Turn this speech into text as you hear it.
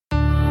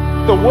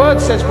The word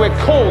says we're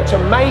called to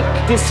make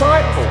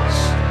disciples.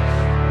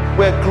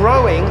 We're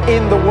growing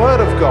in the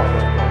word of God.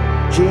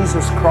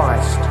 Jesus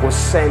Christ was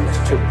sent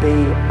to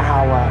be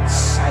our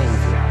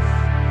Savior.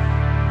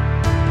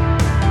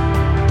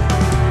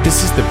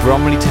 This is the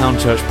Bromley Town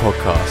Church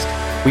podcast.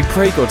 We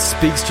pray God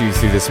speaks to you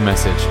through this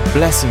message,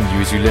 blessing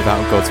you as you live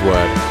out God's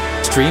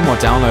word. Stream or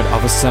download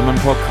other sermon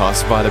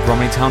podcasts via the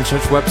Bromley Town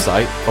Church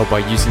website or by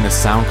using the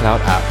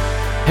SoundCloud app.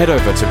 Head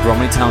over to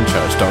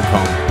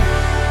bromleytownchurch.com.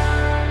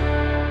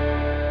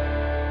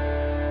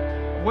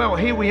 Well,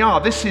 here we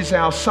are. This is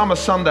our summer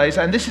Sundays,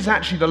 and this is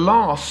actually the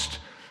last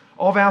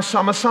of our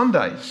summer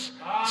Sundays.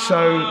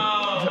 So,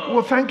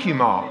 well, thank you,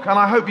 Mark, and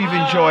I hope you've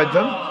enjoyed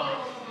them.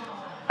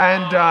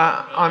 And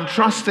I'm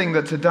trusting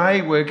that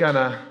today we're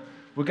gonna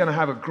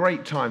have a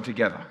great time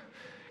together.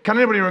 Can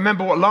anybody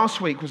remember what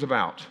last week was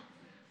about?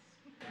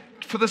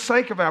 For the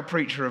sake of our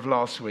preacher of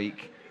last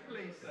week,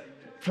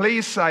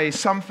 please say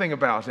something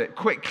about it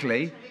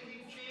quickly.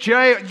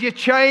 Jail, your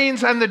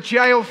chains and the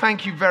jail.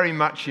 Thank you very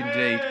much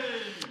indeed.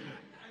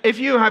 If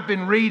you have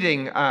been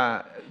reading,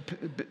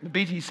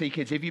 BTC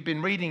kids, if you've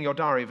been reading your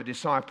Diary of a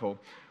Disciple,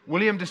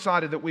 William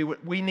decided that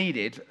we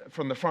needed,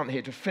 from the front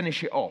here, to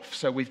finish it off.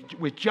 So we've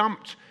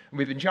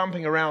been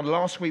jumping around.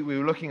 Last week we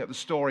were looking at the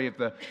story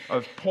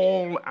of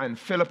Paul and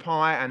Philippi,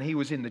 and he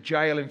was in the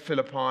jail in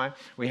Philippi.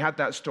 We had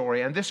that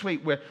story. And this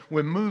week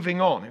we're moving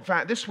on. In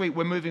fact, this week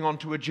we're moving on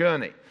to a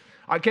journey.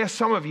 I guess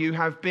some of you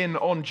have been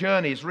on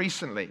journeys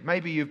recently.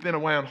 Maybe you've been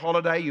away on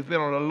holiday, you've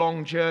been on a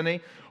long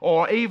journey,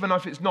 or even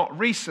if it's not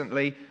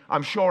recently,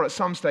 I'm sure at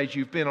some stage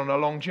you've been on a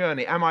long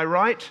journey. Am I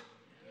right?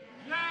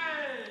 Yay!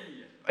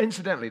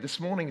 Incidentally, this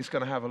morning is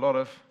going to have a lot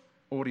of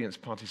audience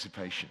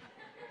participation.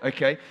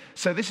 Okay,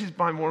 so this is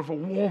by more of a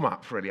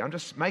warm-up, really. I'm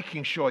just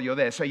making sure you're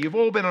there. So you've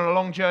all been on a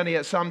long journey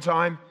at some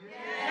time? Yay!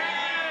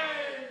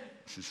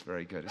 This is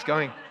very good. It's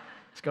going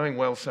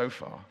well so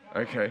far.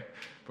 Okay.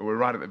 But we're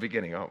right at the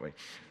beginning, aren't we?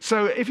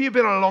 So if you've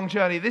been on a long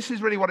journey, this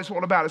is really what it's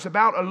all about. It's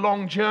about a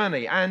long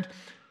journey. And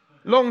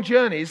long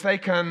journeys,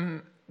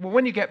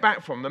 when you get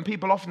back from them,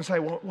 people often say,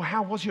 well,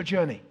 how was your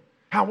journey?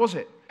 How was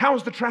it? How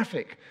was the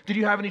traffic? Did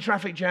you have any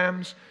traffic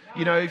jams?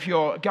 You know, if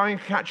you're going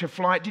to catch a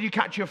flight, did you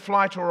catch your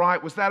flight all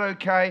right? Was that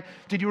okay?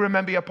 Did you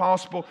remember your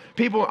passport?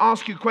 People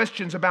ask you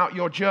questions about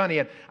your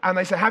journey, and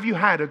they say, have you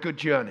had a good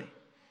journey?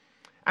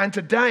 And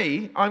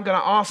today, I'm going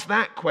to ask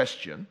that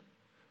question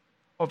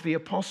of the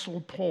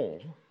Apostle Paul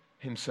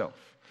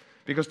himself.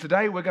 Because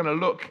today we're going to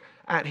look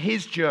at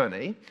his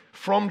journey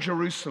from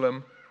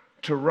Jerusalem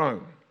to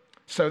Rome.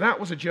 So that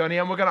was a journey,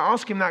 and we're going to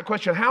ask him that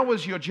question. How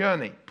was your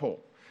journey, Paul?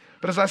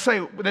 But as I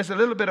say, there's a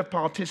little bit of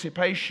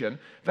participation.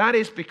 That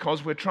is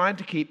because we're trying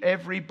to keep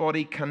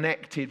everybody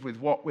connected with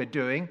what we're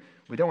doing.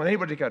 We don't want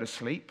anybody to go to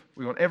sleep.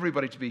 We want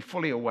everybody to be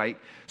fully awake.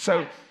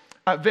 So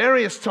at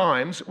various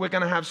times, we're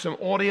going to have some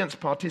audience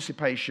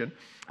participation.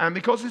 And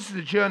because this is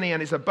a journey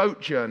and it's a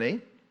boat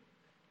journey,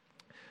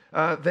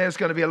 there's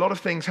going to be a lot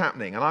of things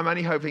happening, and I'm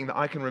only hoping that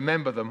I can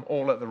remember them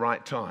all at the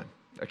right time.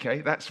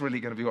 Okay, that's really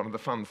going to be one of the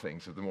fun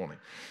things of the morning.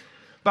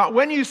 But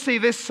when you see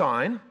this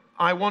sign,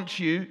 I want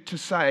you to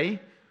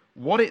say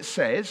what it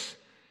says,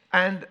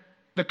 and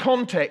the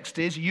context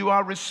is you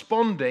are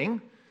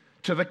responding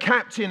to the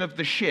captain of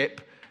the ship,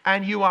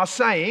 and you are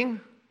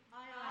saying,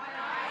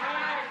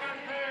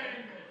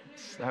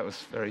 that was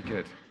very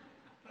good.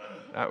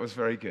 That was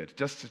very good.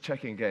 Just to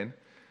check in again.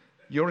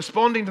 You're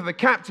responding to the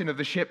captain of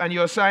the ship, and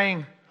you're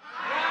saying,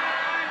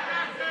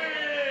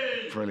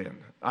 brilliant.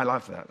 I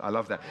love that. I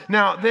love that.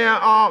 Now, there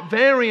are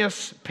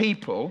various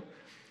people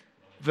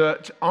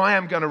that I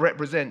am going to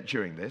represent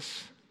during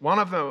this. One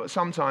of them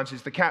sometimes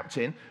is the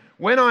captain.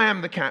 When I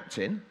am the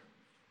captain,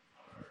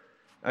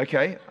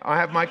 okay, I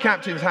have my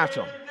captain's hat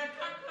on.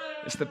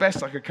 It's the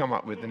best I could come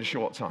up with in a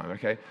short time,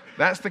 okay?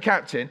 That's the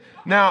captain.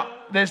 Now,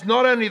 there's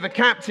not only the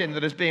captain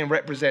that is being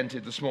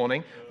represented this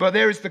morning, but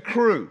there is the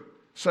crew.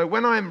 So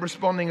when I'm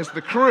responding as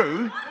the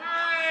crew,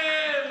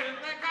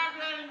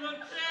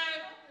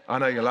 I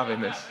know you're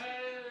loving this.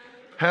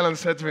 Helen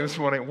said to me this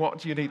morning, what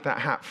do you need that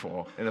hat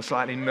for? In a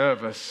slightly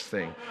nervous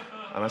thing.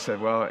 And I said,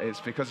 well,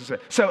 it's because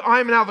it's... So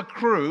I'm now the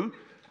crew,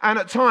 and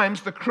at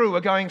times the crew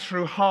are going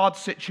through hard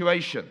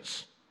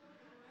situations.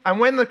 And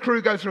when the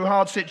crew go through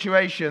hard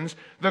situations,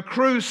 the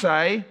crew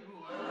say...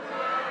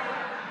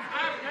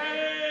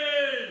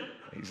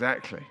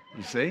 Exactly,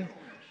 you see?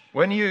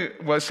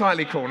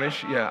 Slightly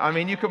Cornish, yeah. I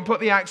mean, you can put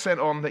the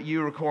accent on that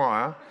you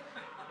require,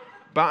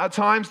 but at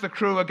times the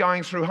crew are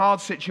going through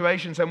hard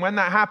situations, and when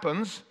that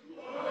happens...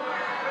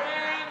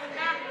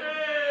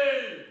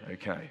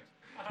 Okay.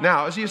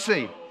 Now, as you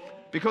see,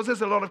 because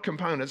there's a lot of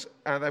components,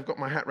 they've got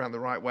my hat round the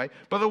right way.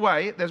 By the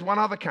way, there's one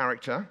other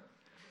character,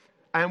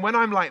 and when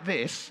I'm like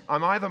this,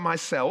 I'm either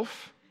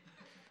myself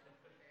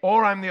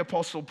or I'm the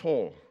Apostle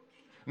Paul.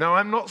 Now,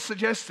 I'm not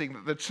suggesting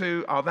that the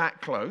two are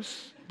that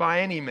close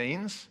by any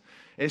means.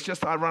 It's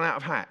just I run out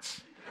of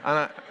hats.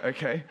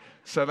 Okay,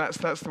 so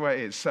that's the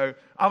way it is. So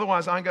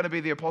otherwise, I'm going to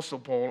be the Apostle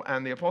Paul,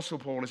 and the Apostle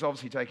Paul is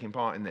obviously taking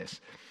part in this.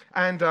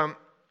 And,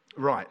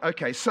 right,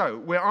 okay, so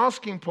we're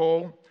asking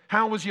Paul,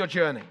 how was your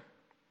journey?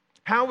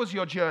 How was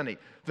your journey?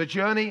 The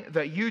journey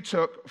that you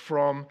took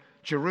from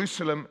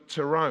Jerusalem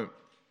to Rome.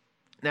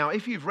 Now,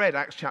 if you've read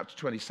Acts chapter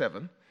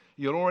 27,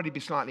 you'll already be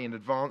slightly in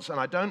advance, and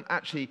I don't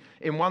actually,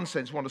 in one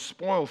sense, want to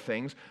spoil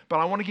things, but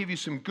I want to give you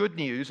some good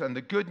news, and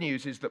the good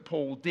news is that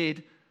Paul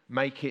did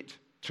make it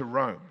to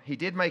Rome. He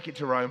did make it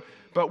to Rome,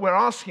 but we're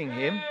asking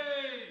him,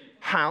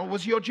 how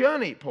was your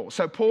journey, Paul?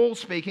 So Paul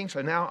speaking,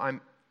 so now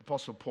I'm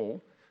Apostle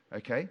Paul,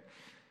 okay?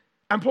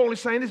 And Paul is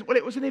saying this, well,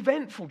 it was an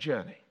eventful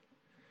journey.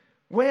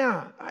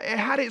 Where it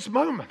had its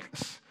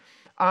moments.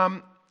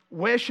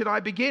 Where should I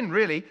begin,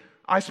 really?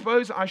 I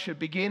suppose I should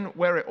begin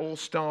where it all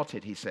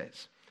started, he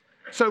says.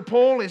 So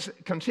Paul is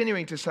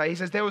continuing to say, he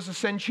says, there was a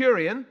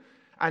centurion,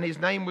 and his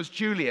name was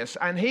Julius,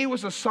 and he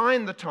was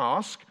assigned the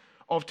task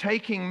of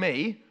taking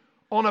me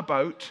on a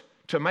boat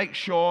to make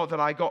sure that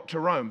I got to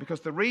Rome.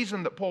 Because the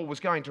reason that Paul was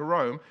going to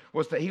Rome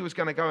was that he was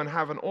going to go and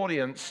have an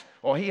audience,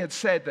 or he had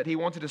said that he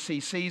wanted to see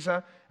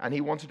Caesar, and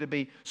he wanted to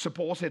be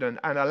supported and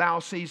allow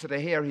Caesar to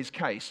hear his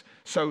case.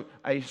 So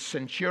a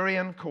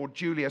centurion called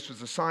Julius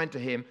was assigned to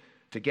him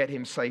to get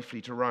him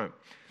safely to Rome.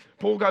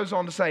 Paul goes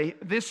on to say,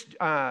 this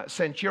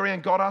centurion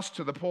got us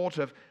to the port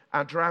of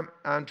I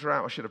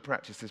should have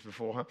practiced this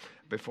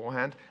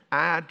beforehand,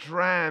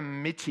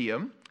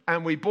 Adramyttium,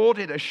 and we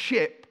boarded a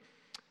ship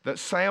that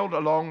sailed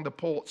along the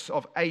ports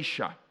of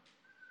Asia.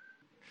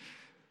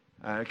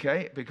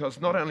 Okay, because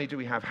not only do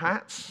we have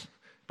hats,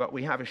 but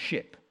we have a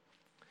ship.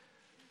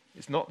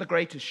 It's not the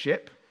greatest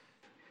ship.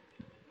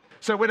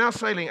 So we're now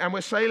sailing, and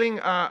we're sailing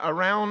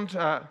around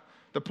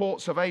the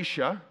ports of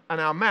Asia, and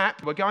our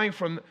map, we're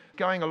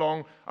going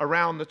along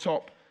around the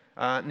top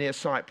near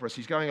Cyprus.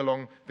 He's going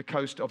along the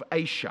coast of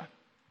Asia.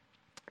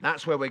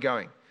 That's where we're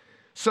going.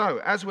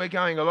 So, as we're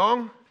going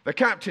along, the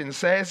captain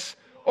says,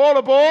 all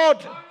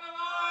aboard!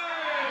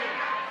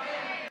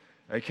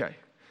 Okay,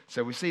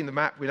 so we've seen the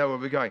map, we know where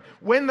we're going.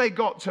 When they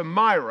got to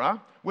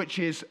Myra, which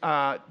is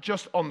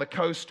just on the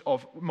coast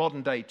of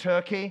modern-day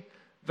Turkey,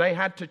 they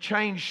had to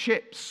change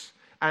ships,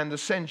 and the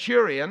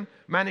centurion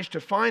managed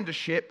to find a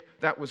ship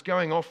that was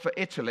going off for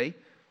Italy,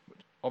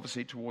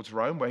 obviously towards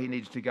Rome, where he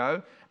needed to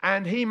go,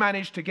 and he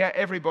managed to get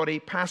everybody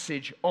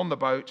passage on the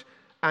boat,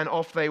 and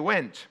off they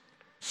went.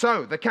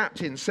 So the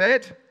captain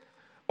said,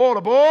 all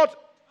aboard!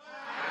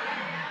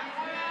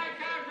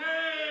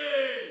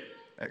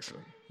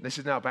 Excellent. This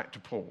is now back to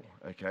Paul,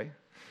 okay?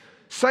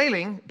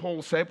 Sailing,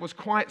 Paul said, was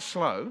quite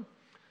slow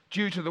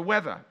due to the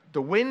weather.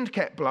 The wind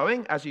kept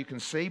blowing, as you can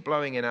see,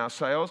 blowing in our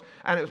sails,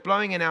 and it was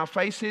blowing in our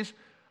faces,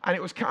 and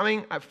it was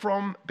coming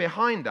from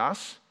behind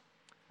us,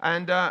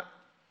 and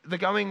the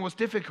going was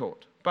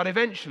difficult. But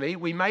eventually,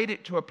 we made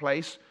it to a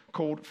place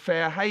called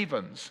Fair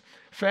Havens.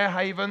 Fair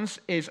Havens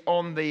is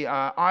on the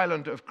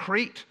island of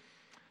Crete,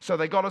 so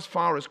they got as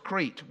far as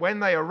Crete. When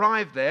they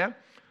arrived there,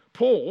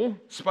 Paul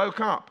spoke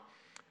up,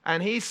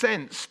 and he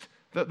sensed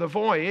that the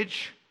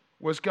voyage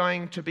was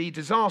going to be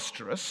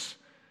disastrous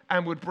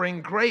and would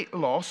bring great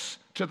loss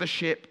to the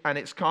ship and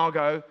its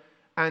cargo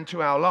and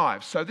to our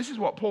lives. So this is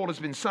what Paul has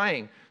been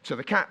saying to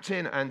the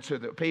captain and to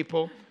the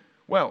people.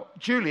 Well,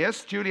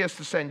 Julius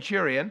the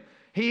centurion,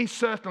 he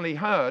certainly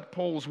heard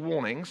Paul's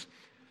warnings,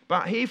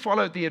 but he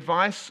followed the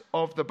advice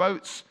of the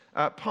boat's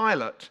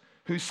pilot,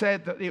 who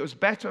said that it was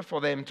better for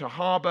them to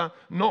harbor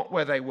not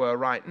where they were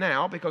right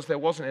now because there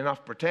wasn't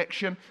enough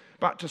protection,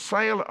 but to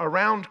sail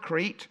around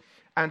Crete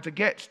and to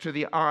get to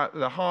the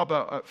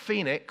harbor at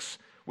Phoenix,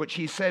 which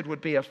he said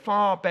would be a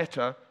far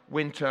better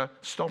winter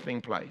stopping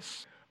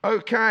place.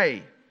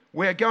 Okay,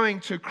 we're going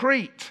to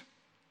Crete.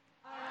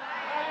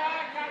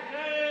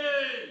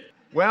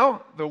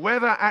 Well, the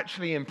weather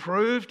actually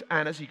improved,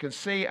 and as you can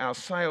see, our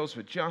sails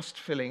were just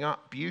filling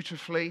up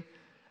beautifully,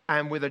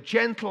 and with a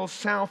gentle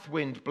south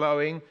wind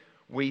blowing,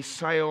 we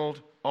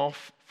sailed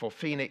off for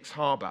Phoenix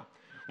Harbor.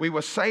 We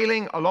were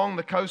sailing along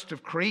the coast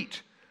of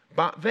Crete,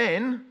 but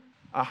then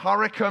a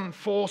hurricane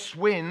force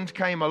wind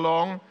came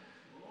along,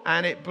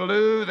 and it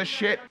blew the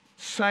ship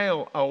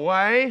sail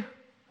away,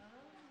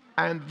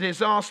 and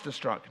disaster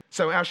struck.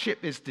 So our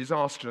ship is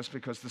disastrous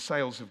because the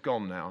sails have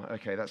gone now.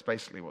 Okay, that's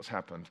basically what's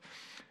happened.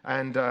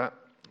 And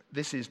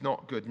this is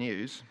not good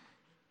news,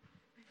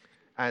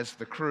 as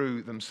the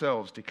crew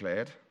themselves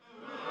declared.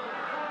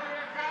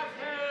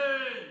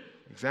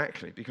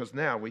 Exactly, because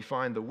now we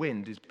find the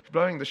wind is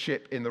blowing the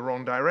ship in the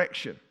wrong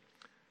direction.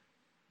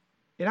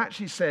 It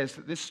actually says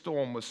that this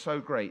storm was so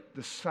great,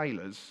 the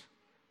sailors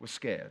were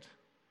scared.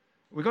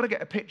 We've got to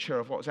get a picture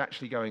of what's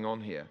actually going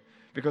on here,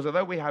 because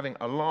although we're having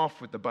a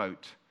laugh with the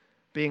boat,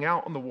 being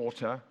out on the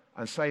water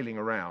and sailing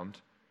around,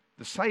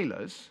 the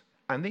sailors,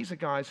 and these are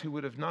guys who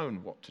would have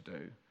known what to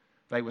do,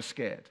 they were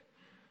scared.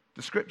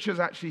 The scriptures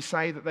actually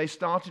say that they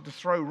started to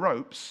throw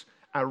ropes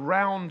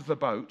around the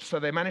boat, so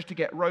they managed to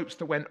get ropes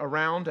that went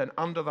around and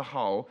under the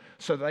hull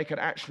so that they could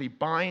actually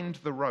bind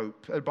the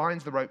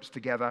ropes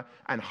together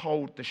and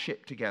hold the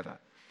ship together.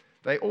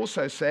 They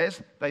also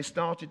says they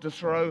started to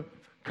throw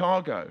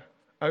cargo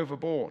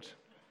overboard.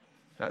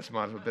 That's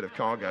might have a bit of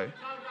cargo.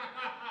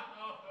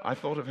 I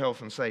thought of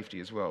health and safety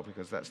as well,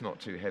 because that's not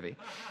too heavy.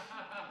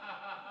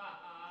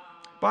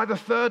 By the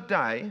third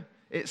day,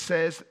 it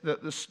says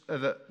that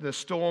the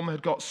storm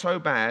had got so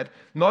bad,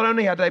 not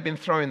only had they been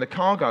throwing the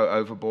cargo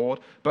overboard,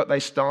 but they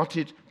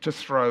started to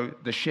throw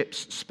the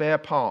ship's spare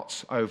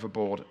parts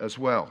overboard as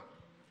well.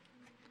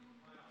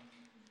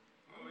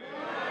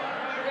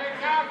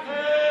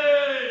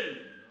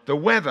 The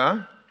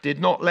weather did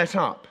not let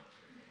up.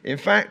 In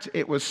fact,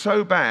 it was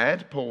so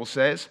bad, Paul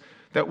says,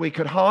 that we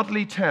could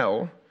hardly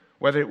tell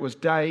whether it was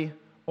day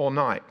or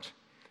night.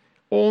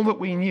 All that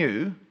we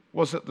knew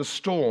was that the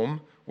storm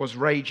was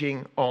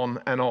raging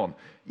on and on.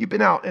 You've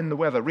been out in the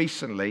weather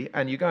recently,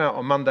 and you go out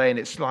on Monday and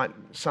it's like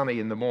sunny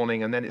in the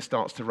morning, and then it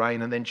starts to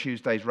rain, and then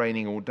Tuesday's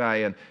raining all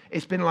day, and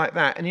it's been like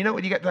that. And you know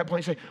when you get to that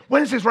point, you say,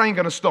 when is this rain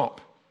going to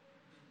stop?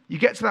 You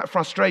get to that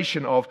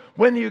frustration of,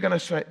 when are you going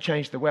to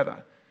change the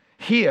weather?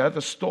 Here,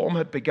 the storm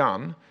had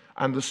begun,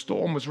 and the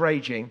storm was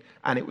raging,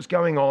 and it was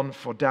going on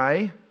for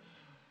day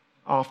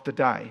after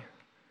day.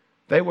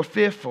 They were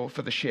fearful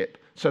for the ship,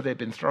 so they'd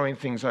been throwing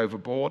things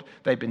overboard.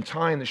 They'd been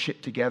tying the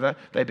ship together.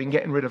 They'd been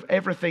getting rid of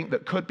everything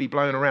that could be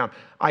blown around.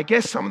 I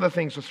guess some of the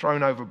things were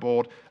thrown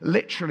overboard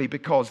literally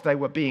because they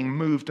were being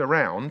moved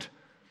around,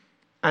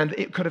 and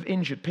it could have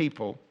injured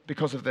people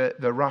because of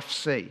the rough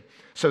sea.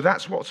 So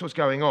that's what was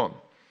going on.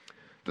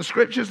 The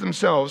scriptures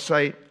themselves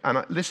say,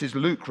 and this is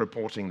Luke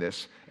reporting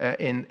this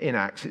in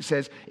Acts, it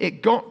says,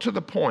 it got to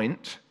the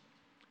point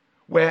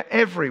where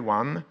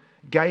everyone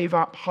gave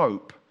up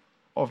hope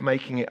of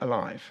making it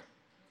alive.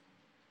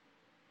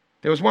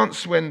 There was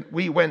once when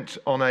we went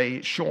on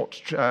a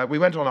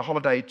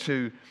holiday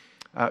to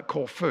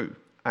Corfu,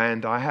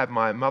 and I had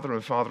my mother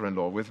and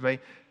father-in-law with me.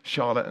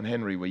 Charlotte and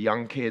Henry were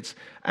young kids,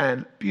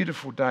 and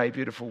beautiful day,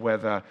 beautiful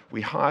weather.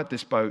 We hired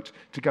this boat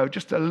to go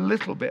just a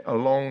little bit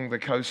along the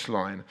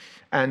coastline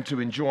and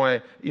to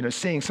enjoy,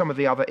 seeing some of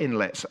the other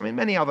inlets. I mean,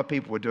 many other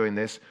people were doing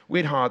this.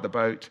 We'd hired the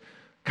boat.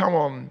 Come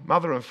on,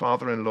 mother and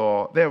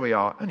father-in-law, there we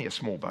are, only a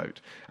small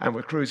boat. And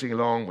we're cruising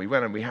along. We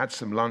went and we had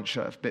some lunch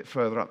a bit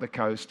further up the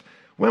coast.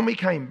 When we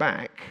came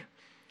back,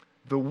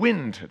 the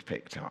wind had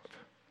picked up.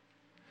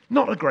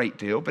 Not a great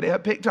deal, but it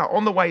had picked up.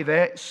 On the way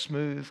there,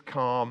 smooth,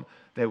 calm,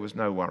 there was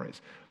no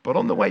worries. But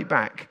on the way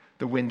back,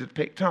 the wind had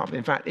picked up.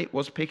 In fact, it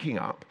was picking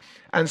up.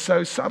 And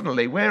so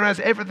suddenly, whereas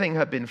everything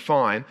had been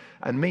fine,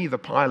 and me, the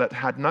pilot,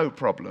 had no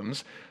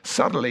problems,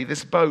 suddenly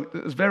this boat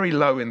that was very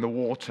low in the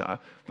water,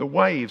 the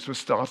waves were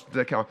starting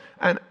to come.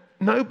 And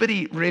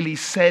nobody really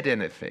said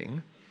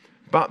anything,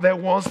 but there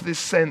was this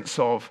sense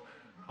of,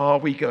 are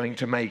we going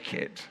to make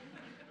it?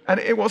 And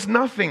it was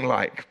nothing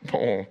like,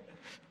 Paul,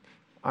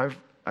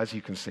 as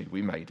you can see,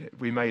 we made it.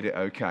 We made it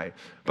okay.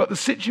 But the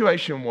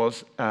situation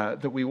was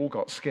that we all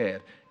got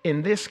scared.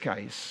 In this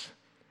case,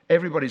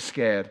 everybody's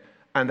scared,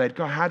 and they'd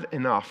had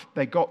enough.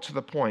 They got to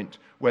the point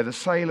where the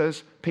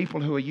sailors,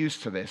 people who are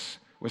used to this,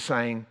 were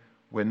saying,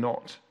 we're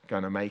not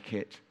going to make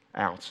it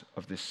out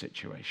of this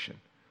situation.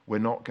 We're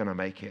not going to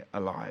make it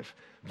alive.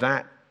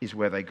 That is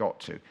where they got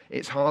to.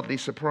 It's hardly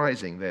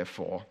surprising,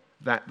 therefore,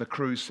 that the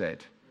crew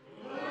said,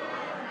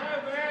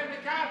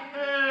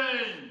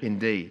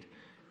 indeed.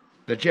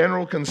 The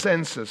general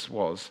consensus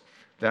was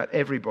that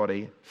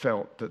everybody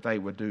felt that they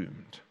were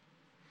doomed.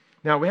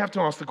 Now, we have to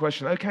ask the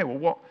question, okay, well,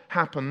 what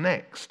happened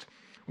next?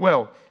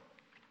 Well,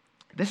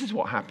 this is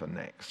what happened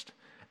next.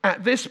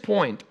 At this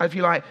point, if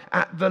you like,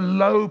 at the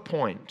low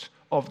point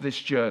of this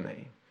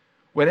journey,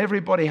 when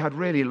everybody had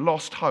really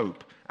lost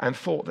hope and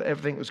thought that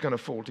everything was going to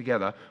fall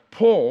together,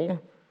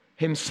 Paul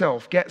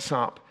himself gets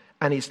up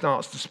and he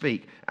starts to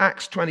speak.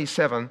 Acts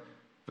 27,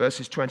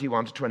 verses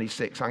 21 to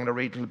 26. I'm going to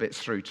read a little bit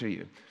through to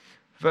you.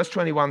 Verse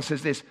 21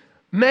 says this,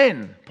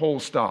 men, Paul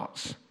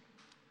starts,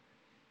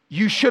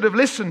 you should have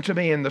listened to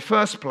me in the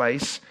first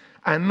place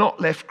and not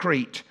left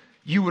Crete.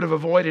 You would have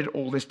avoided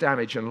all this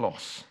damage and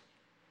loss.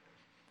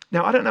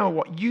 Now, I don't know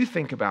what you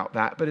think about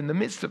that, but in the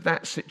midst of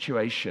that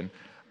situation,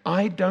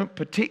 I don't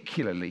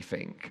particularly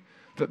think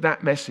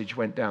that message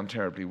went down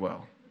terribly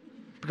well.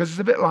 Because it's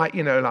a bit like,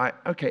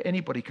 okay,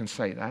 anybody can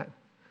say that.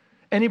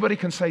 Anybody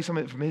can say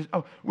something from his,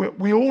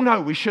 we all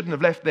know we shouldn't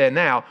have left there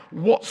now.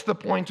 What's the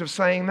point of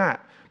saying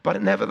that?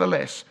 But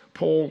nevertheless,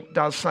 Paul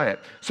does say it.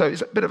 So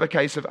it's a bit of a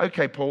case of,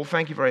 okay, Paul,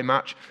 thank you very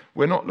much.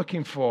 We're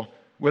looking for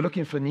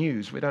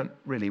news. We don't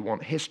really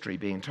want history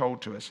being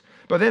told to us.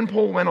 But then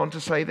Paul went on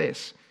to say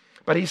this.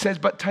 But he says,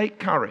 but take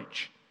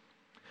courage.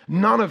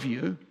 None of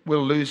you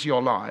will lose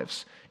your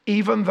lives,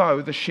 even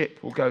though the ship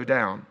will go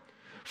down.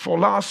 For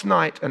last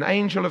night, an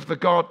angel of the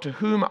God to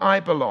whom I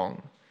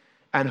belong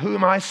and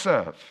whom I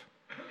serve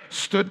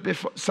stood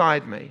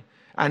beside me.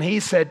 And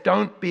he said,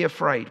 don't be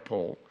afraid,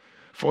 Paul,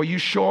 for you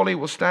surely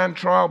will stand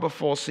trial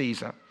before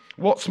Caesar.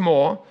 What's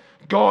more,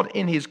 God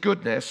in his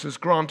goodness has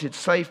granted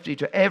safety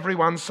to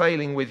everyone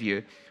sailing with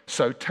you,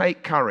 so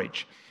take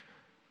courage.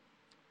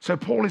 So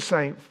Paul is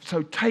saying,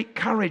 so take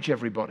courage,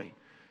 everybody.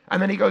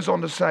 And then he goes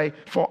on to say,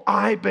 for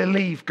I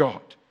believe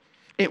God.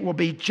 It will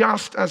be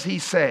just as he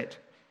said,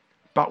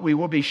 but we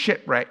will be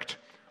shipwrecked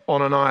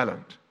on an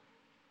island.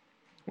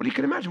 Well, you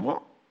can imagine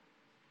what?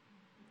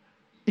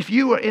 If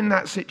you were in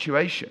that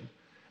situation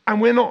And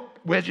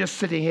we're just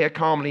sitting here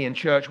calmly in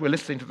church, we're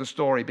listening to the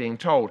story being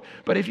told.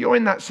 But if you're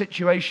in that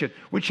situation,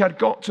 which had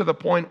got to the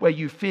point where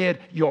you feared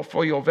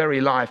for your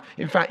very life,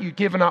 in fact, you'd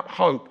given up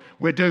hope,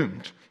 we're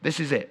doomed. This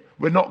is it.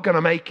 We're not going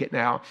to make it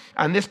now.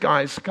 And this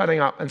guy's cutting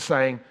up and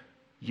saying,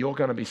 you're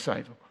going to be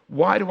safe.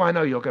 Why do I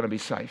know you're going to be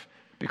safe?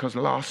 Because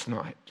last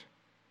night,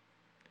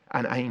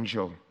 an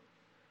angel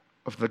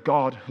of the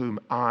God whom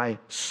I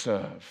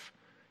serve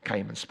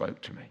came and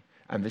spoke to me.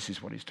 And this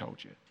is what he's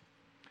told you.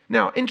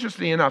 Now,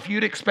 interestingly enough,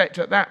 you'd expect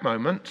at that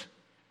moment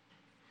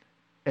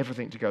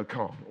everything to go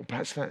calm. Or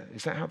perhaps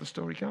is that how the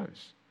story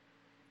goes?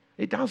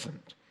 It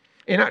doesn't.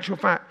 In actual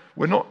fact,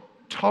 we're not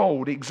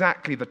told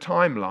exactly the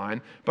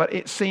timeline, but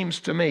it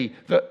seems to me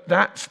that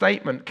that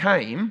statement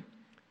came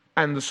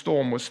and the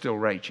storm was still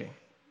raging.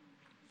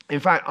 In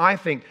fact, I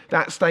think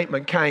that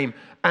statement came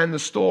and the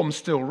storm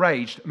still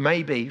raged,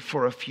 maybe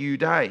for a few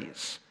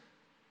days.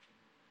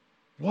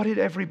 What did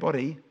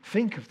everybody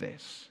think of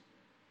this?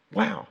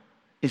 Wow.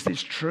 Is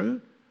this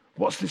true?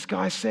 What's this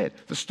guy said?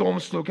 The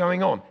storm's still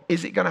going on.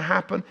 Is it going to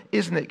happen?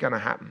 Isn't it going to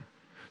happen?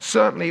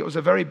 Certainly, it was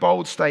a very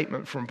bold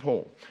statement from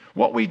Paul.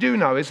 What we do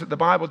know is that the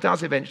Bible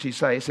does eventually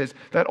say, it says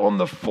that on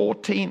the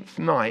 14th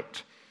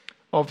night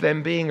of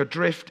them being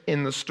adrift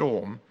in the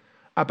storm,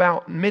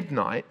 about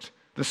midnight,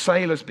 the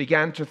sailors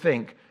began to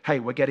think, hey,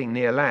 we're getting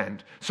near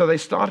land. So they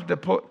started to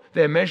put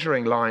their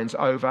measuring lines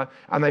over,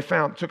 and they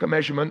took a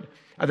measurement.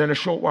 And then a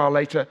short while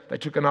later, they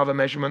took another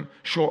measurement.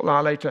 Short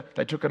while later,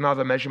 they took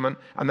another measurement.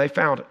 And they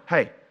found,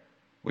 hey,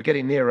 we're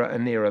getting nearer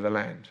and nearer the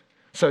land.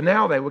 So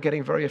now they were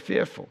getting very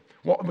fearful.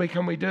 What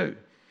can we do?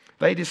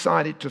 They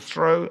decided to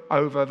throw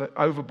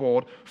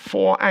overboard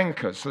 4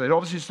 anchors. So they'd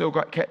obviously still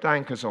kept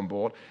anchors on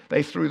board.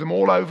 They threw them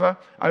all over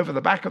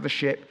the back of the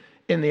ship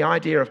in the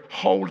idea of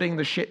holding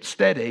the ship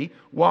steady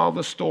while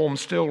the storm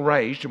still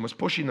raged and was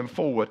pushing them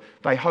forward.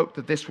 They hoped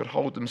that this would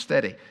hold them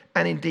steady.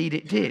 And indeed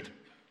it did.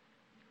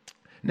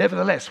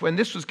 Nevertheless, when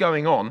this was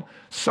going on,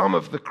 some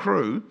of the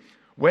crew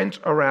went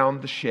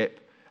around the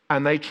ship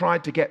and they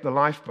tried to get the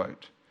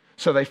lifeboat.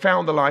 So they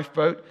found the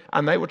lifeboat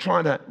and they were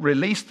trying to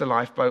release the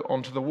lifeboat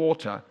onto the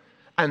water.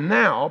 And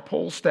now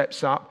Paul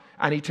steps up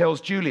and he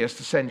tells Julius,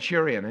 the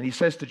centurion, and he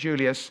says to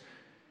Julius,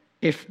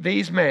 if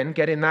these men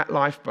get in that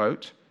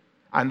lifeboat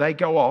and they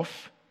go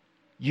off,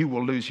 you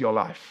will lose your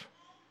life.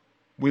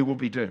 We will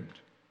be doomed.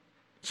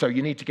 So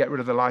you need to get rid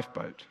of the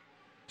lifeboat.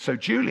 So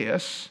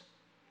Julius,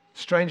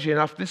 strangely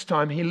enough, this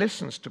time he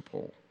listens to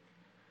Paul.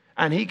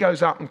 And he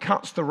goes up and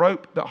cuts the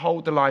rope that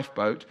holds the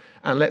lifeboat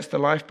and lets the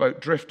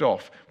lifeboat drift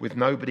off with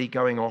nobody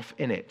going off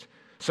in it.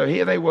 So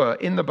here they were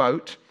in the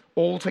boat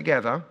all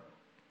together,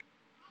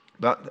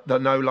 but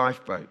no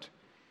lifeboat.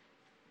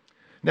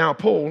 Now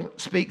Paul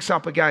speaks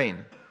up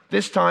again.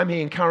 This time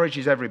he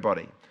encourages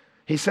everybody.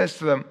 He says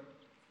to them,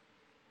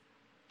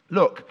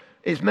 look,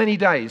 it's many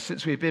days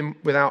since we've been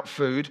without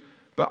food,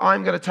 but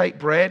I'm going to take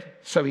bread.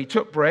 So he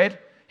took bread.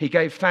 He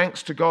gave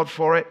thanks to God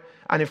for it,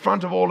 and in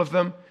front of all of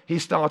them, he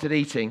started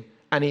eating,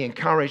 and he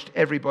encouraged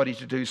everybody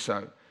to do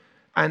so.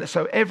 And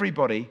so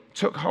everybody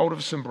took hold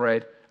of some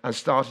bread and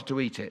started to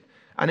eat it.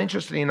 And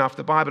interestingly enough,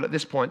 the Bible at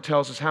this point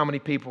tells us how many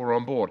people were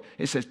on board.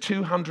 It says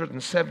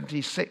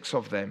 276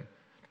 of them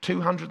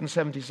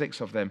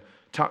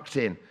tucked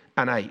in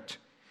and ate.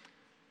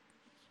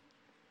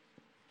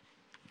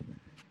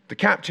 The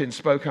captain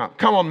spoke up,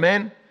 come on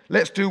men,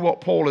 let's do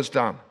what Paul has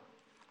done.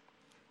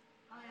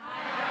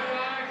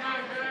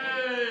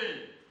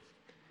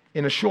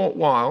 In a short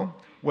while,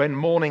 when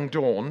morning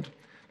dawned,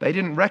 they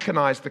didn't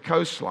recognize the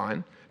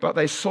coastline, but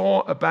they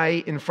saw a bay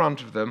in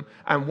front of them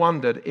and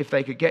wondered if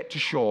they could get to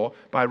shore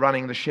by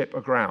running the ship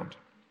aground.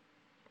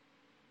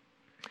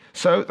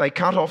 So they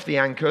cut off the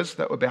anchors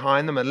that were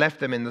behind them and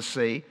left them in the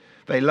sea.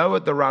 They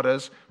lowered the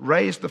rudders,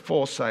 raised the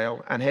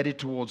foresail, and headed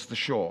towards the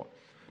shore.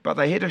 But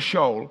they hit a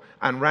shoal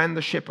and ran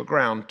the ship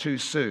aground too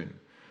soon.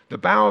 The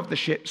bow of the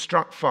ship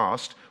struck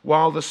fast,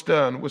 while the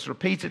stern was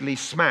repeatedly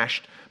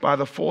smashed by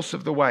the force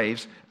of the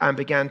waves and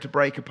began to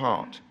break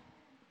apart.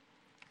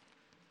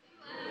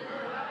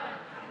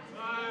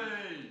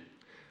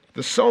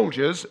 The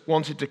soldiers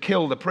wanted to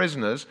kill the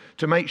prisoners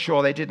to make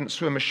sure they didn't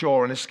swim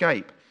ashore and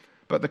escape.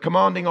 But the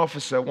commanding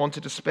officer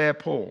wanted to spare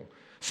Paul,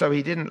 so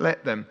he didn't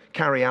let them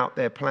carry out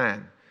their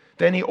plan.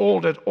 Then he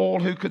ordered all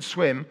who could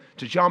swim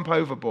to jump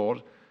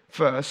overboard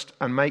first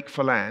and make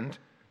for land.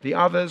 The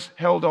others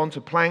held on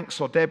to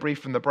planks or debris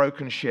from the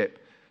broken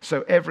ship,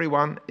 so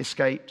everyone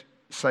escaped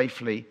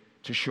safely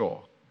to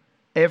shore.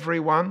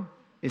 Everyone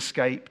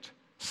escaped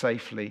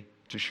safely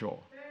to shore.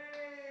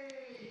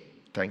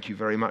 Thank you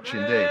very much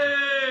indeed.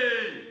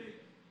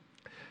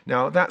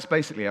 Now, that's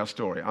basically our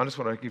story. I just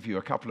want to give you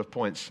a couple of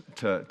points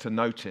to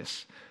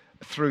notice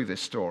through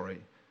this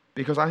story,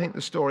 because I think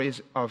the story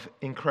is of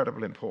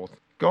incredible importance.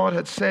 God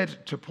had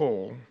said to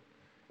Paul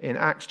in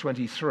Acts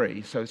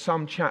 23, so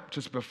some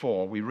chapters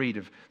before, we read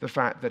of the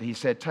fact that he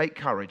said, take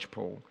courage,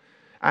 Paul.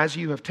 As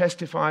you have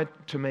testified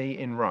to me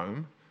in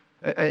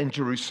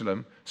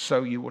Jerusalem,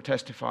 so you will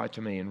testify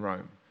to me in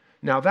Rome.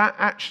 Now,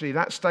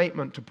 that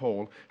statement to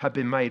Paul had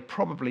been made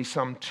probably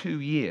some 2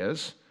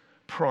 years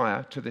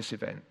prior to this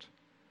event.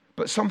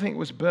 But something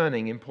was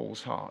burning in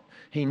Paul's heart.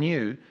 He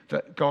knew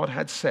that God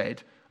had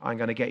said, I'm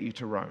going to get you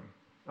to Rome.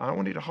 I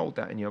want you to hold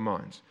that in your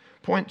minds.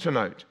 Point to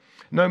note,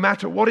 no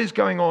matter what is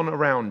going on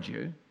around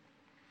you,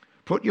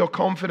 put your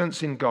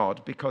confidence in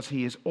God because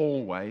he is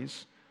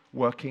always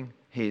working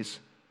his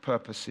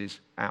purposes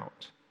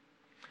out.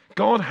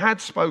 God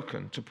had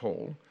spoken to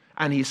Paul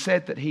and he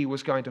said that he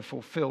was going to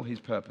fulfill his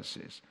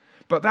purposes.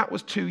 But that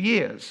was 2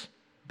 years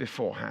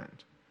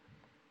beforehand.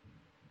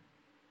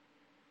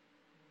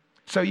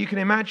 So you can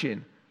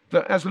imagine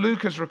that as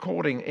Luke is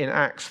recording in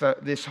Acts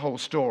this whole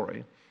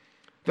story,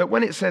 that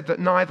when it said that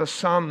neither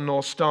sun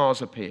nor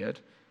stars appeared,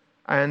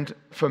 and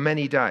for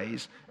many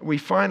days, we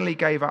finally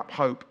gave up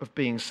hope of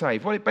being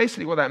saved.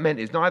 Basically what that meant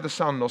is neither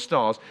sun nor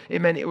stars.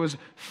 It meant it was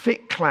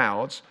thick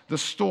clouds. The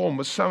storm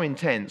was so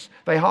intense,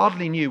 they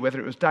hardly knew whether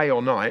it was day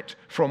or night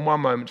from one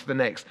moment to the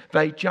next.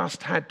 They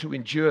just had to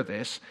endure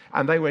this,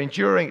 and they were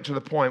enduring it to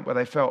the point where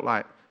they felt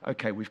like,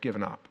 okay, we've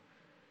given up.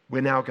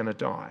 We're now going to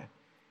die.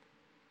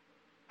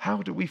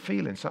 How do we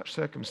feel in such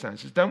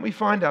circumstances? Don't we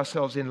find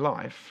ourselves in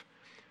life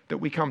that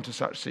we come to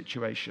such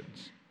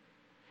situations?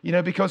 You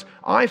know, because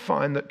I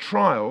find that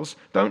trials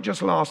don't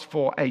just last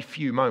for a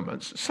few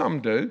moments.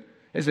 Some do.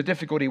 There's a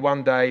difficulty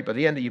one day, but at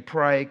the end of you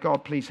pray,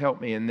 God, please help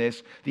me in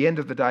this. The end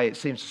of the day, it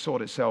seems to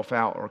sort itself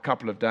out, or a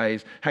couple of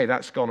days, hey,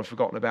 that's gone and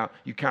forgotten about.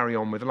 You carry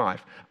on with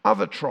life.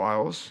 Other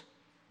trials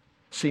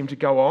seem to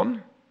go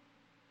on,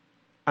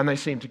 and they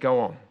seem to go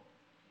on,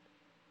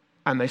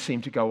 and they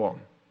seem to go on,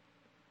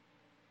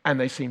 and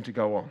they seem to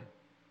go on,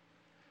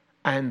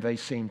 and they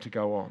seem to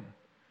go on.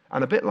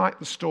 And a bit like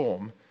the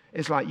storm,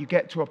 it's like you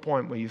get to a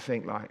point where you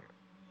think like,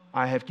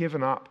 I have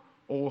given up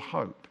all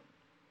hope.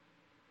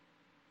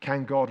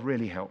 Can God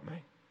really help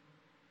me?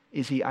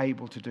 Is he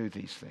able to do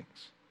these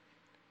things?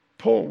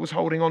 Paul was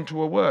holding on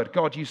to a word.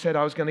 God, you said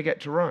I was going to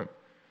get to Rome.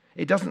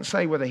 It doesn't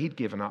say whether he'd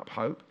given up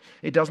hope.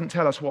 It doesn't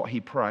tell us what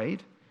he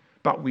prayed.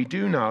 But we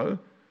do know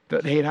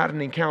that he had had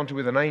an encounter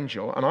with an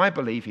angel, and I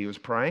believe he was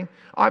praying.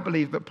 I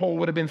believe that Paul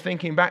would have been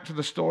thinking back to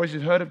the stories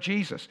he'd heard of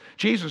Jesus.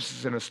 Jesus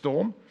is in a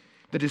storm.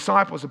 The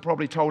disciples had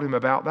probably told him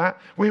about that.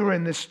 We were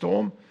in this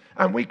storm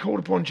and we called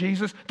upon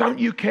Jesus. Don't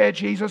you care,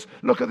 Jesus?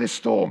 Look at this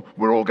storm.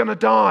 We're all going to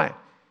die.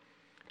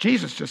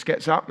 Jesus just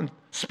gets up and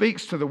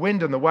speaks to the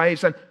wind and the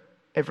waves and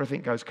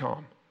everything goes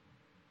calm.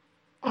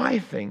 I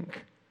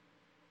think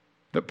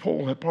that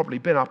Paul had probably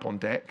been up on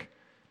deck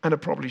and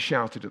had probably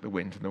shouted at the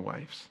wind and the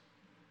waves.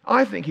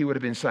 I think he would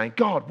have been saying,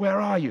 God,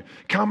 where are you?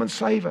 Come and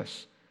save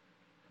us.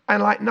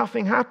 And like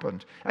nothing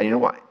happened. And you know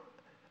what?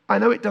 I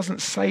know it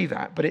doesn't say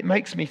that, but it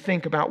makes me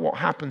think about what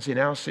happens in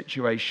our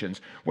situations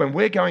when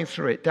we're going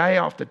through it day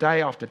after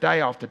day after day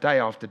after day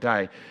after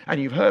day.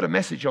 And you've heard a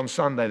message on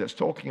Sunday that's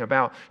talking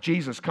about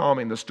Jesus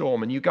calming the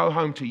storm, and you go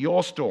home to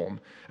your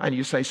storm and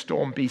you say,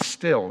 storm, be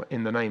still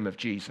in the name of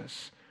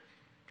Jesus.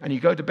 And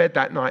you go to bed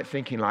that night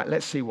thinking like,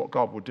 let's see what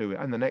God will do.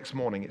 And the next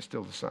morning it's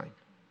still the same.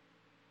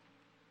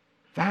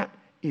 That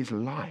is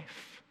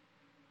life.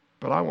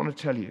 But I want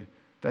to tell you,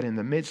 that in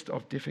the midst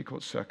of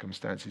difficult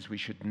circumstances, we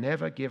should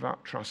never give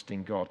up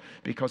trusting God,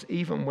 because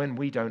even when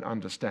we don't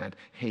understand,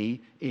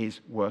 he is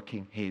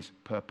working his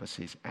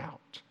purposes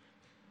out.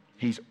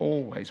 He's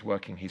always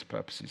working his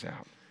purposes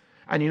out.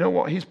 And you know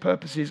what? His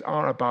purposes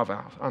are above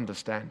our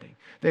understanding.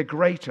 They're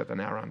greater than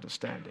our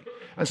understanding.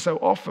 And so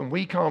often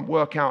we can't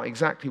work out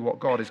exactly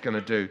what God is going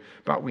to do,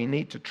 but we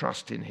need to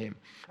trust in him.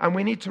 And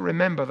we need to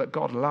remember that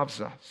God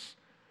loves us.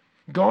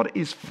 God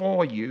is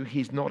for you.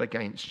 He's not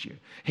against you.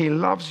 He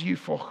loves you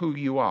for who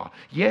you are.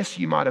 Yes,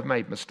 you might have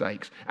made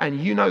mistakes, and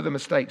you know the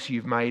mistakes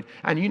you've made,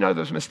 and you know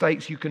those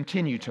mistakes you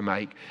continue to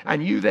make,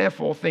 and you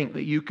therefore think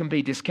that you can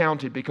be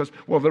discounted because,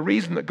 well, the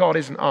reason that God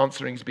isn't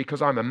answering is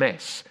because I'm a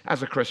mess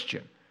as a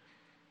Christian.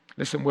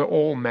 Listen, we're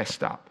all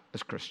messed up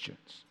as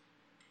Christians.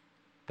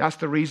 That's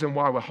the reason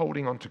why we're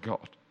holding on to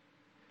God,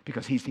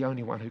 because he's the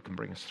only one who can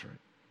bring us through.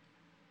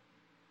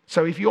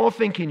 So if you're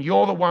thinking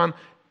you're the one,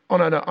 oh,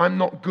 no, I'm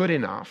not good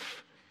enough.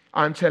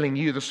 I'm telling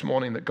you this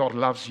morning that God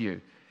loves you.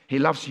 He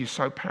loves you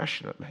so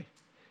passionately.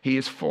 He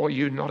is for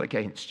you, not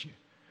against you.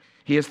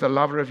 He is the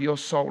lover of your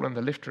soul and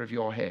the lifter of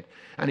your head.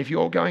 And if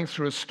you're going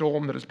through a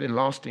storm that has been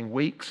lasting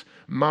weeks,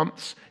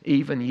 months,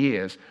 even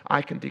years,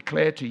 I can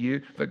declare to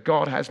you that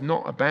God has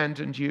not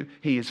abandoned you.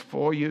 He is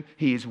for you.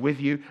 He is with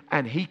you.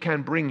 And he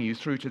can bring you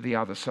through to the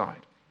other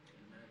side.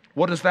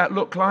 What does that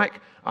look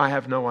like? I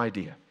have no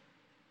idea.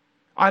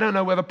 I don't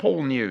know whether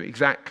Paul knew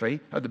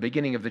exactly at the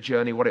beginning of the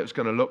journey what it was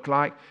going to look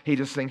like. He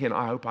just thinking,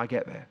 I hope I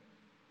get there.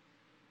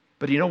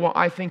 But you know what?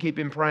 I think he'd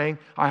been praying,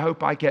 I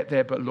hope I get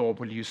there, but Lord,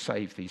 will you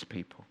save these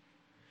people?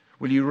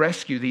 Will you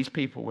rescue these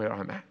people where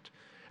I'm at?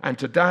 And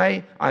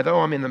today, although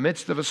I'm in the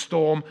midst of a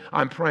storm,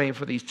 I'm praying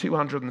for these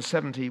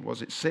 270,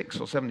 was it 6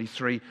 or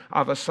 73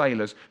 other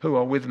sailors who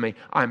are with me.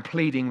 I'm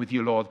pleading with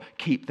you, Lord,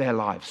 keep their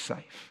lives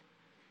safe.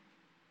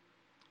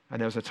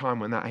 And there was a time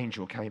when that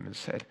angel came and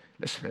said,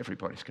 listen,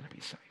 everybody's going to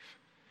be safe.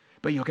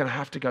 But you're going to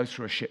have to go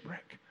through a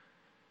shipwreck.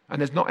 And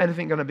there's not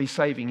anything going to be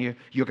saving you.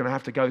 You're going to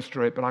have to go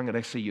through it, but I'm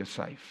going to see you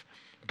safe.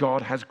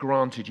 God has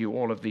granted you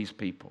all of these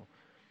people.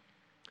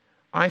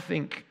 I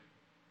think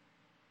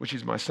which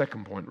is my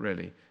second point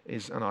really,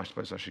 is, and I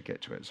suppose I should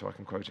get to it so I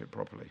can quote it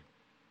properly.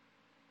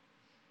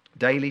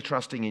 Daily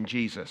trusting in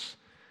Jesus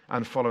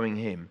and following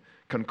him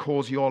can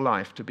cause your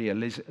life to be a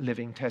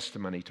living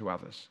testimony to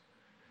others.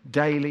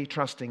 Daily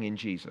trusting in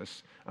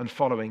Jesus and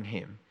following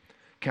him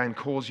can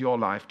cause your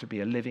life to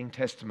be a living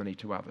testimony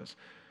to others.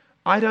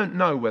 I don't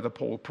know whether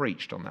Paul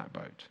preached on that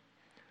boat.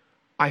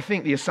 I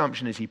think the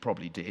assumption is he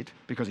probably did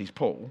because he's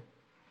Paul,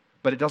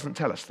 but it doesn't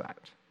tell us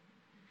that.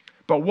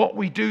 But what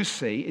we do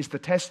see is the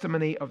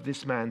testimony of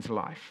this man's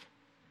life.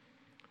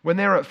 When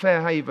they're at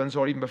Fair Havens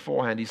or even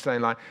beforehand, he's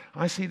saying like,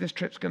 I see this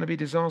trip's going to be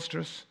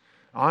disastrous.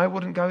 I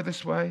wouldn't go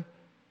this way.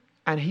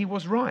 And he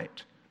was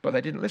right, but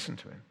they didn't listen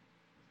to him.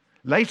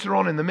 Later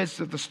on in the midst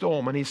of the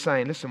storm, when he's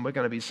saying, listen, we're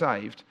going to be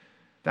saved,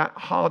 that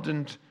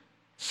hardened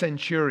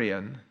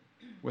centurion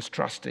was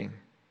trusting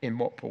in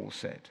what Paul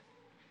said.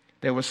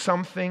 There was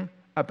something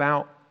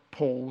about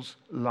Paul's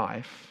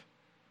life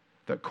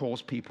that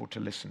caused people to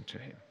listen to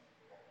him.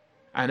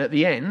 And at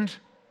the end,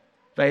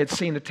 they had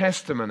seen a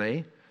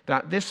testimony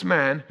that this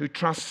man who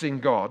trusts in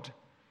God,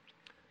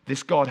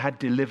 this God had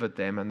delivered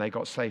them and they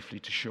got safely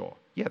to shore.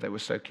 Yeah, they were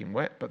soaking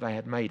wet, but they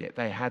had made it.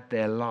 They had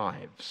their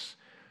lives.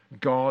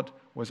 God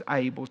was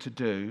able to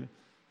do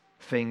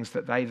things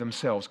that they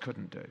themselves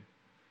couldn't do.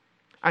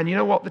 And you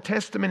know what? The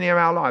testimony of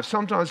our lives,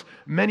 sometimes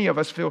many of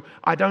us feel,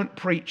 I don't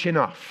preach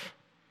enough.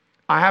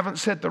 I haven't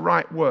said the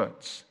right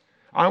words.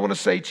 I want to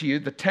say to you,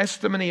 the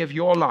testimony of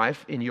your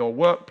life in your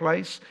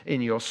workplace,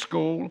 in your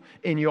school,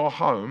 in your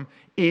home,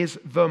 is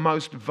the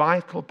most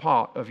vital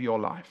part of your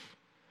life.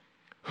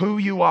 Who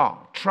you are,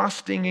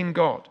 trusting in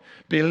God,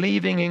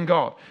 believing in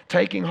God,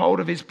 taking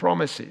hold of his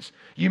promises.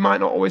 You might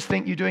not always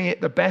think you're doing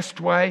it the best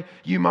way.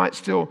 You might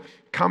still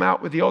come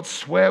out with the odd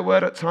swear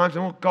word at times.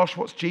 Oh gosh,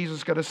 what's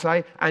Jesus going to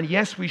say? And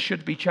yes, we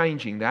should be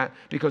changing that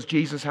because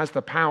Jesus has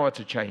the power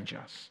to change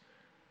us.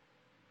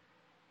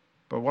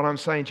 But what I'm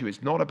saying to you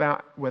is not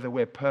about whether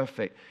we're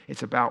perfect.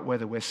 It's about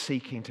whether we're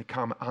seeking to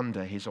come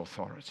under his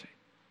authority,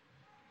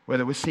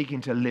 whether we're seeking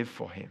to live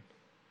for him.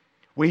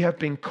 We have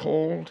been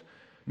called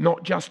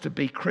not just to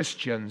be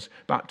Christians,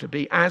 but to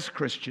be, as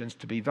Christians,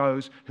 to be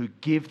those who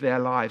give their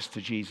lives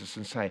to Jesus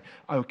and say,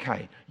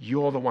 okay,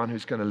 you're the one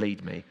who's going to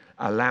lead me.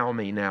 Allow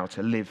me now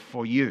to live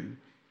for you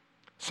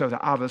so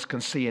that others can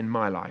see in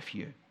my life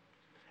you.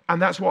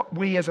 And that's what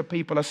we as a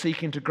people are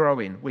seeking to grow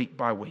in week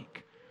by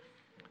week.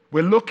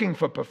 We're looking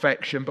for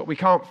perfection, but we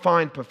can't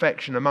find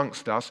perfection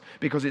amongst us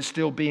because it's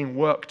still being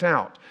worked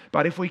out.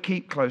 But if we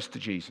keep close to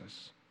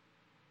Jesus,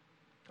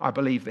 I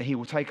believe that he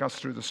will take us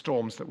through the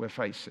storms that we're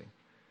facing.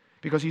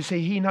 Because you see,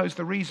 he knows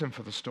the reason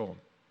for the storm.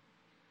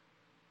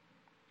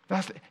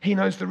 He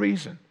knows the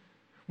reason.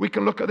 We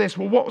can look at this.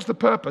 Well, what was the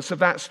purpose of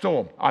that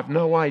storm? I've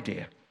no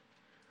idea.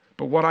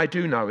 But what I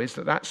do know is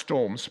that that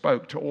storm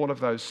spoke to all of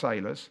those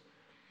sailors.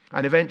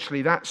 And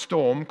eventually that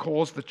storm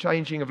caused the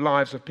changing of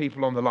lives of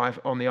people on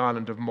the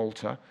island of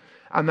Malta.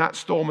 And that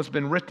storm has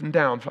been written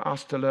down for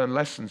us to learn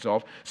lessons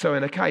of. So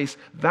in a case,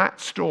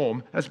 that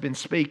storm has been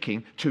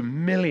speaking to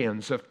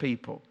millions of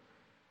people.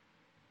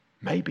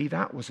 Maybe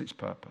that was its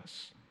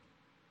purpose.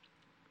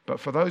 But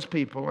for those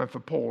people and for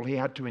Paul, he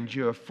had to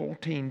endure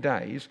 14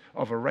 days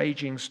of a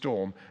raging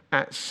storm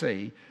at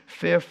sea,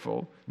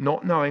 fearful,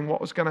 not knowing what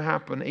was going to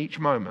happen each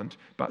moment,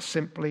 but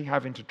simply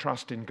having to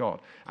trust in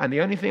God. And the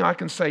only thing I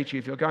can say to you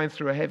if you're going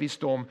through a heavy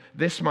storm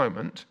this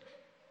moment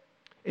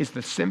is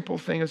the simple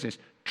thing as this: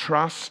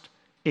 trust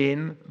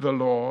in the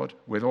Lord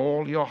with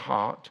all your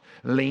heart.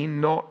 Lean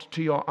not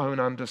to your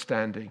own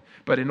understanding,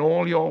 but in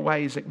all your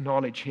ways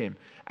acknowledge him,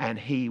 and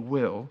he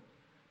will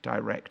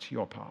direct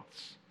your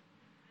paths.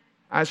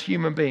 As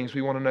human beings,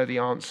 we want to know the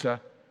answer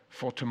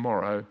for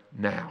tomorrow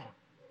now.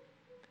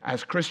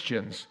 As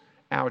Christians,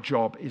 our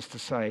job is to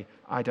say,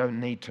 I don't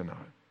need to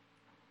know,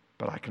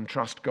 but I can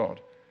trust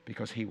God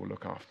because he will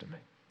look after me.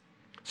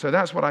 So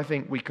that's what I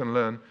think we can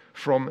learn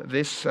from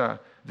this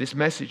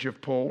message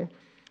of Paul.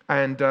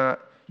 And,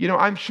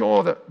 I'm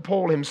sure that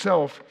Paul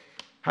himself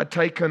had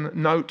taken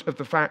note of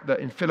the fact that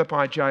in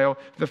Philippi jail,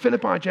 the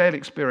Philippi jail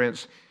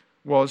experience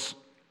was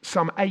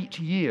some 8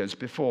 years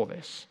before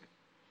this.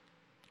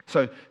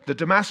 So the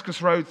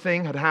Damascus Road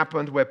thing had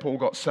happened where Paul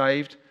got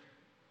saved.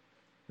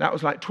 That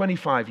was like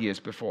 25 years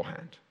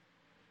beforehand.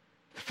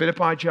 The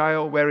Philippi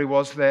jail, where he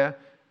was there,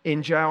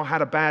 in jail,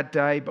 had a bad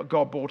day, but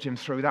God brought him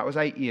through. That was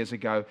 8 years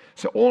ago.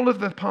 So all of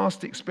the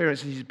past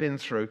experiences he's been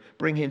through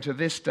bring him to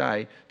this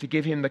day to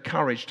give him the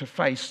courage to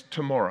face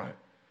tomorrow.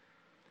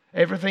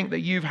 Everything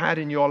that you've had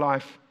in your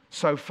life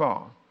so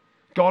far,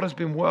 God has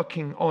been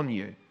working on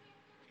you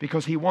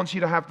because he wants you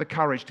to have the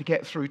courage to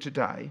get through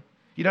today.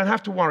 You don't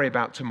have to worry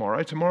about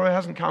tomorrow. Tomorrow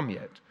hasn't come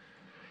yet.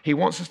 He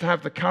wants us to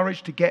have the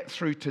courage to get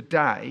through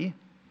today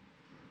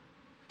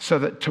so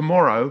that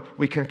tomorrow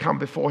we can come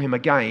before him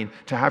again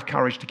to have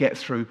courage to get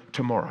through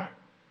tomorrow.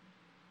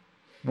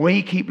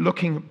 We keep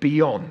looking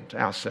beyond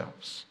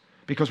ourselves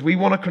because we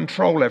want to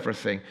control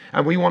everything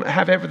and we want to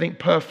have everything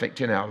perfect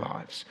in our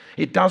lives.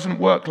 It doesn't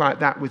work like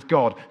that with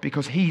God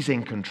because he's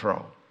in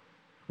control.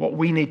 What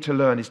we need to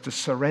learn is to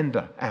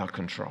surrender our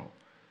control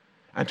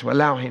and to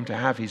allow him to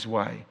have his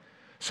way.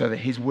 so that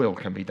his will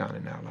can be done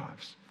in our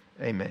lives.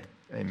 Amen.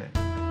 Amen.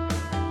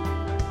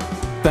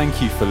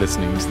 Thank you for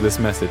listening to this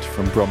message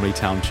from Bromley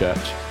Town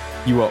Church.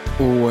 You are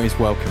always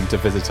welcome to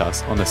visit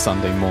us on a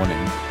Sunday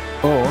morning,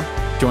 or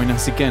join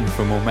us again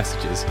for more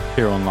messages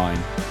here online.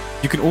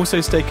 You can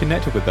also stay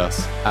connected with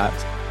us at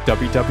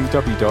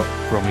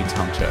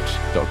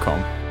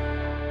www.bromleytownchurch.com.